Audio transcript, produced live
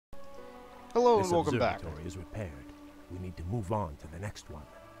Hello and welcome back. This observatory is repaired. We need to move on to the next one.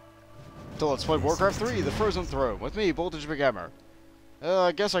 So let's play Warcraft 3, The Frozen Throne, with me, Voltage McGammar.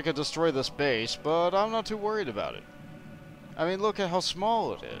 I guess I could destroy this base, but I'm not too worried about it. I mean, look at how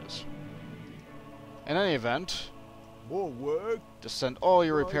small it is. In any event, More work? just send all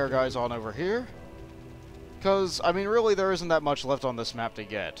your repair guys on over here. Because, I mean, really there isn't that much left on this map to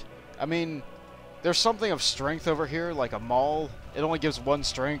get. I mean, there's something of strength over here, like a maul. It only gives 1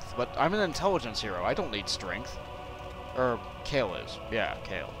 strength, but I'm an intelligence hero. I don't need strength. Or, Kale is. Yeah,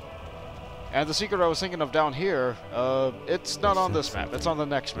 Kale. And the secret I was thinking of down here, it's not on this map. It's on the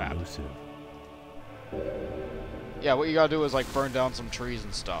next map. Yeah, what you gotta do is, like, burn down some trees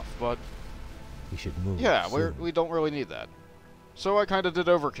and stuff, but... We should move. Yeah, we don't really need that. So I kinda did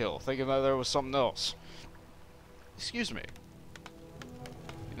overkill, thinking that there was something else. Excuse me.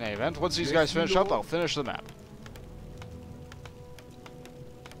 In any event, once these guys finish up, I'll finish the map.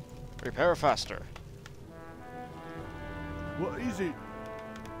 Repair faster. What is it?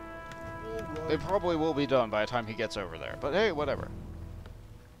 They probably will be done by the time he gets over there, but hey, whatever.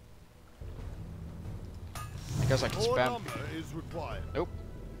 I guess I can spam. Nope.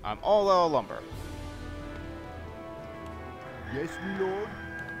 I'm all out of lumber. Yes, my lord.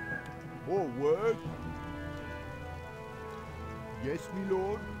 More work? Yes, my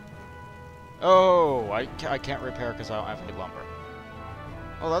lord. Oh, I can't repair because I don't have any lumber.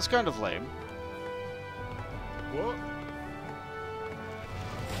 Well, that's kind of lame. What?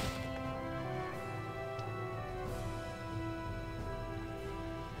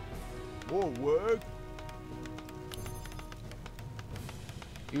 More work?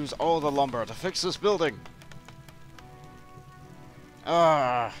 Use all the lumber to fix this building.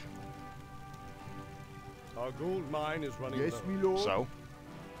 Ah. Our gold mine is running Yes, low. my lord. So?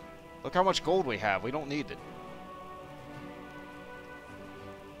 Look how much gold we have. We don't need it.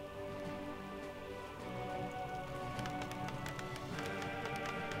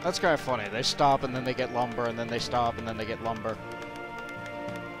 That's kind of funny. They stop and then they get lumber, and then they stop and then they get lumber.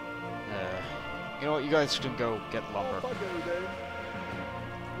 You know what? You guys can go get lumber.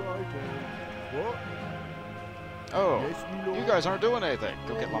 What? Oh, Yes, my lord. you guys aren't doing anything.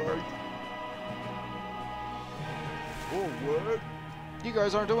 Go get lumber. More work? You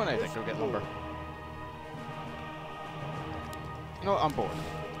guys aren't doing anything. Go get lumber. You know what? I'm bored.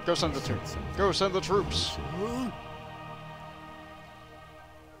 Go send the troops. Go send the troops.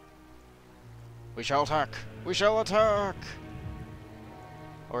 We shall attack. We shall attack.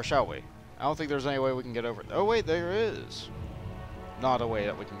 Or shall we? I don't think there's any way we can get over there. Oh wait, there is. Not a way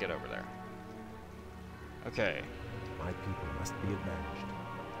that we can get over there. Okay. My people must be avenged.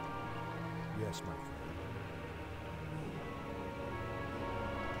 Yes, my friend.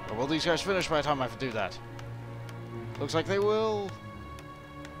 Or will these guys finish by the time I have to do that? Looks like they will.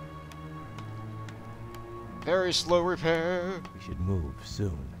 Very slow repair. We should move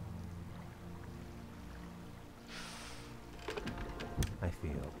soon. I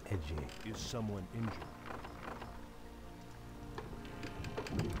feel edgy. Is someone injured?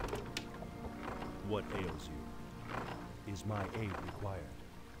 What ails you? Is my aid required?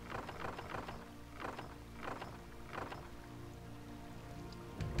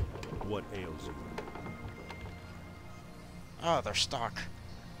 What ails you? Ah, they're stuck.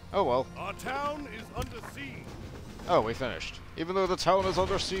 Oh well. Our town is under siege. Oh, we finished. Even though the town is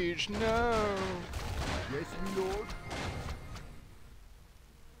under siege. No. Yes, my lord.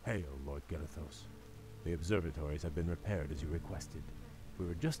 Hail, Lord Garithos. The observatories have been repaired as you requested. We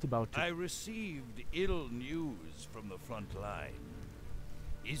were just about to... I received ill news from the front line.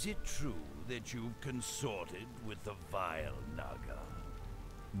 Is it true that you've consorted with the vile Naga?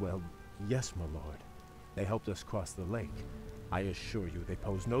 Well, yes, my lord. They helped us cross the lake. I assure you they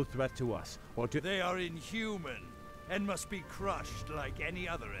pose no threat to us, or to... They are inhuman and must be crushed like any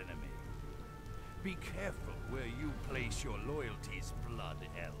other enemy. Be careful where you place your loyalties, Blood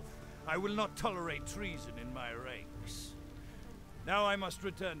Elf. I will not tolerate treason in my ranks. Now I must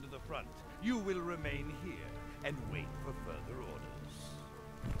return to the front. You will remain here and wait for further orders.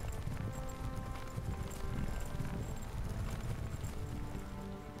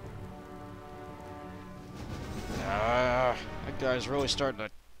 That guy's really starting to...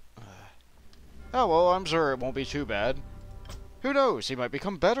 Oh well, I'm sure it won't be too bad. Who knows, he might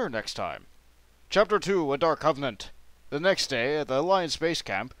become better next time. Chapter 2, A Dark Covenant. The next day, at the Alliance base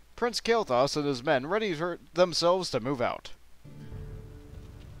camp, Prince Garithos and his men ready for themselves to move out.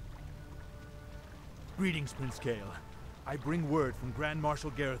 Greetings, Prince Kale. I bring word from Grand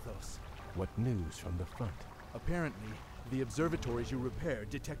Marshal Garithos. What news from the front? Apparently, the observatories you repaired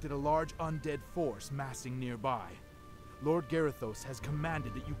detected a large undead force massing nearby. Lord Garithos has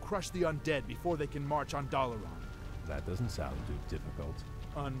commanded that you crush the undead before they can march on Dalaran. That doesn't sound too difficult.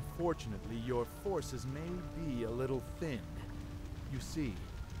 Unfortunately, your forces may be a little thin. You see,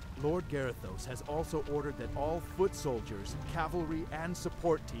 Lord Garithos has also ordered that all foot soldiers, cavalry, and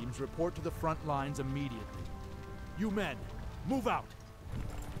support teams report to the front lines immediately. You men, move out!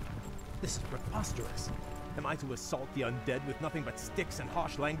 This is preposterous. Am I to assault the undead with nothing but sticks and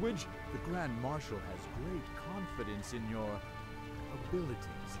harsh language? The Grand Marshal has great confidence in your abilities.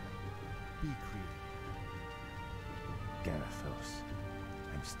 Be creative. Garithos.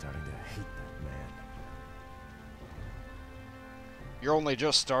 I'm starting to hate that man. You're only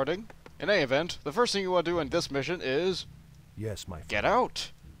just starting. In any event, the first thing you want to do in this mission is Yes, my friend. get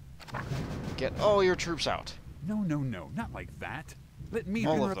out. Get all your troops out. No, not like that. Let me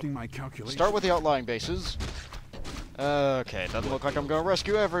All of interrupting them. my calculation. Start with the outlying bases. Okay, doesn't look like I'm going to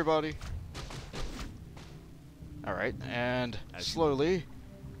rescue everybody. Alright, and slowly,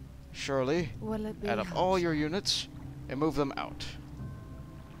 surely, add up all your units and move them out.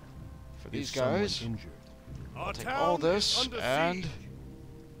 For Is these someone guys, injured? I'll take all this, and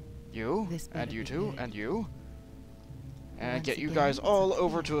you, and you two, and you, and get you guys all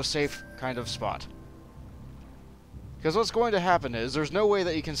over to a safe kind of spot. Because what's going to happen is, there's no way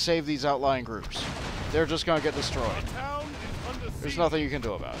that you can save these outlying groups. They're just going to get destroyed. There's nothing you can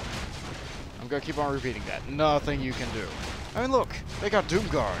do about it. I'm going to keep on repeating that. Nothing you can do. I mean, look, they got Doom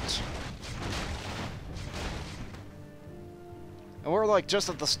Guards. And we're like just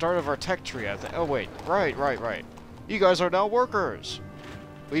at the start of our tech tree, I think. Oh, wait. Right. You guys are now workers.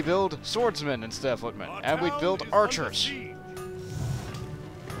 We build swordsmen instead of footmen. And we build archers.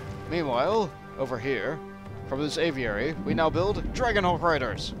 Meanwhile, over here, from this aviary, we now build Dragonhawk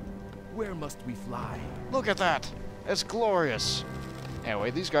Riders. Where must we fly? Look at that. It's glorious.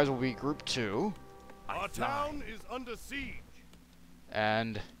 Anyway, these guys will be Group 2. Our town is under siege.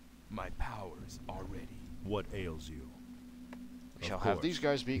 And My powers are ready. What ails you? we shall have these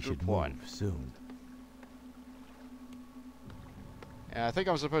guys be We Group should 1. move soon. And I think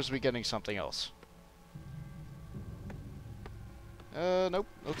I'm supposed to be getting something else. Nope.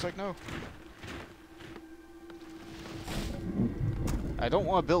 Looks like no. I don't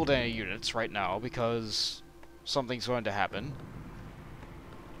want to build any units right now because something's going to happen.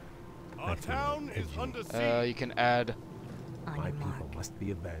 Our town is under siege. You can add My people must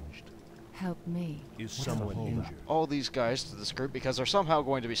be avenged. Help me. Is someone injured? all these guys to this group because they're somehow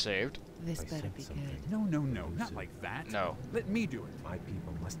going to be saved. This I better sense be something. good. No, not like that. No. Let me do it. My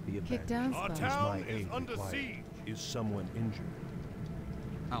people must be avenged. Kick down, Our Sponge. town my is aid under required? siege. Is someone injured?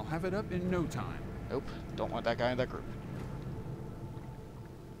 I'll have it up in no time. Nope. Don't want that guy in that group.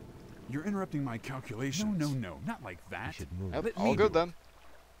 You're interrupting my calculations. No, not like We that. should move. Yep. Let All me good do it. then.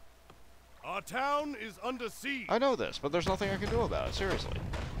 Our town is under siege. I know this, but there's nothing I can do about it. Seriously.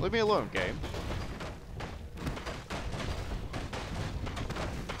 Leave me alone, game.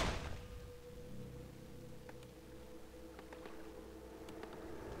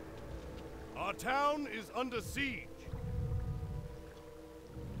 Our town is under siege.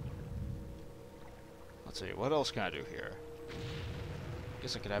 Let's see. What else can I do here?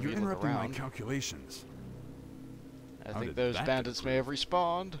 Guess I could have You're you look interrupting my around. calculations. I How think did those that bandits get may have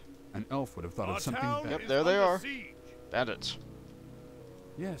respawned. An elf would have thought Our of something town better. Yep, is there they under are. siege. Bandits.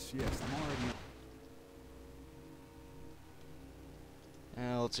 Yes, I'm already.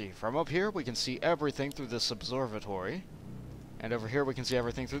 Let's see. From up here, we can see everything through this observatory. And over here, we can see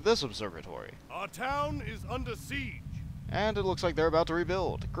everything through this observatory. Our town is under siege. And it looks like they're about to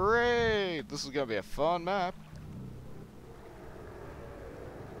rebuild. Great! This is going to be a fun map.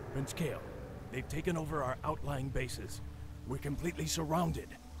 Prince Kale, they've taken over our outlying bases. We're completely surrounded.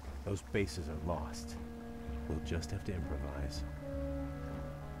 Those bases are lost. We'll just have to improvise.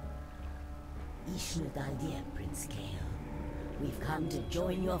 Ishnud Aldir, Prince Kale. We've come to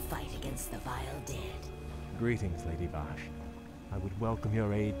join your fight against the vile dead. Greetings, Lady Vash. I would welcome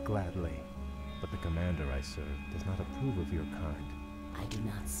your aid gladly, but the commander I serve does not approve of your kind. I do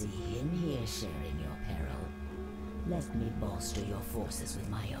not see him here sharing your peril. Let me bolster your forces with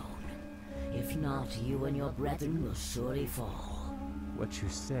my own. If not, you and your brethren will surely fall. What you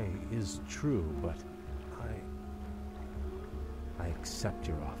say is true, but I accept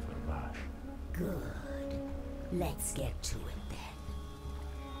your offer, Vash. Good. Let's get to it then.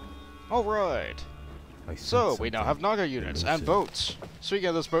 Alright. I sense So, we now something have Naga units and elusive. boats. Speaking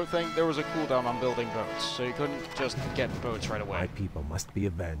of this boat thing, there was a cooldown on building boats, so you couldn't just get boats right My away. people must be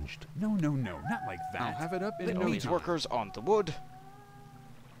avenged. No, not like that. I'll have it up in Put no these time. workers on the wood.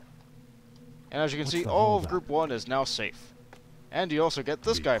 And as you can What's see, the all of holdup? Group 1 is now safe. And you also get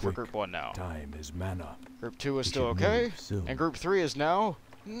this Be guy for quick. Group 1 now. Time is mana. Group 2 is We still should okay. move soon. And Group 3 is now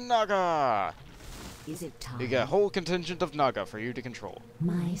Naga. Is it time? You get a whole contingent of Naga for you to control.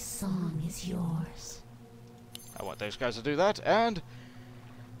 My song is yours. I want those guys to do that, and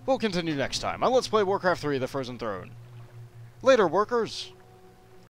we'll continue next time on Let's Play Warcraft 3: The Frozen Throne. Later, workers!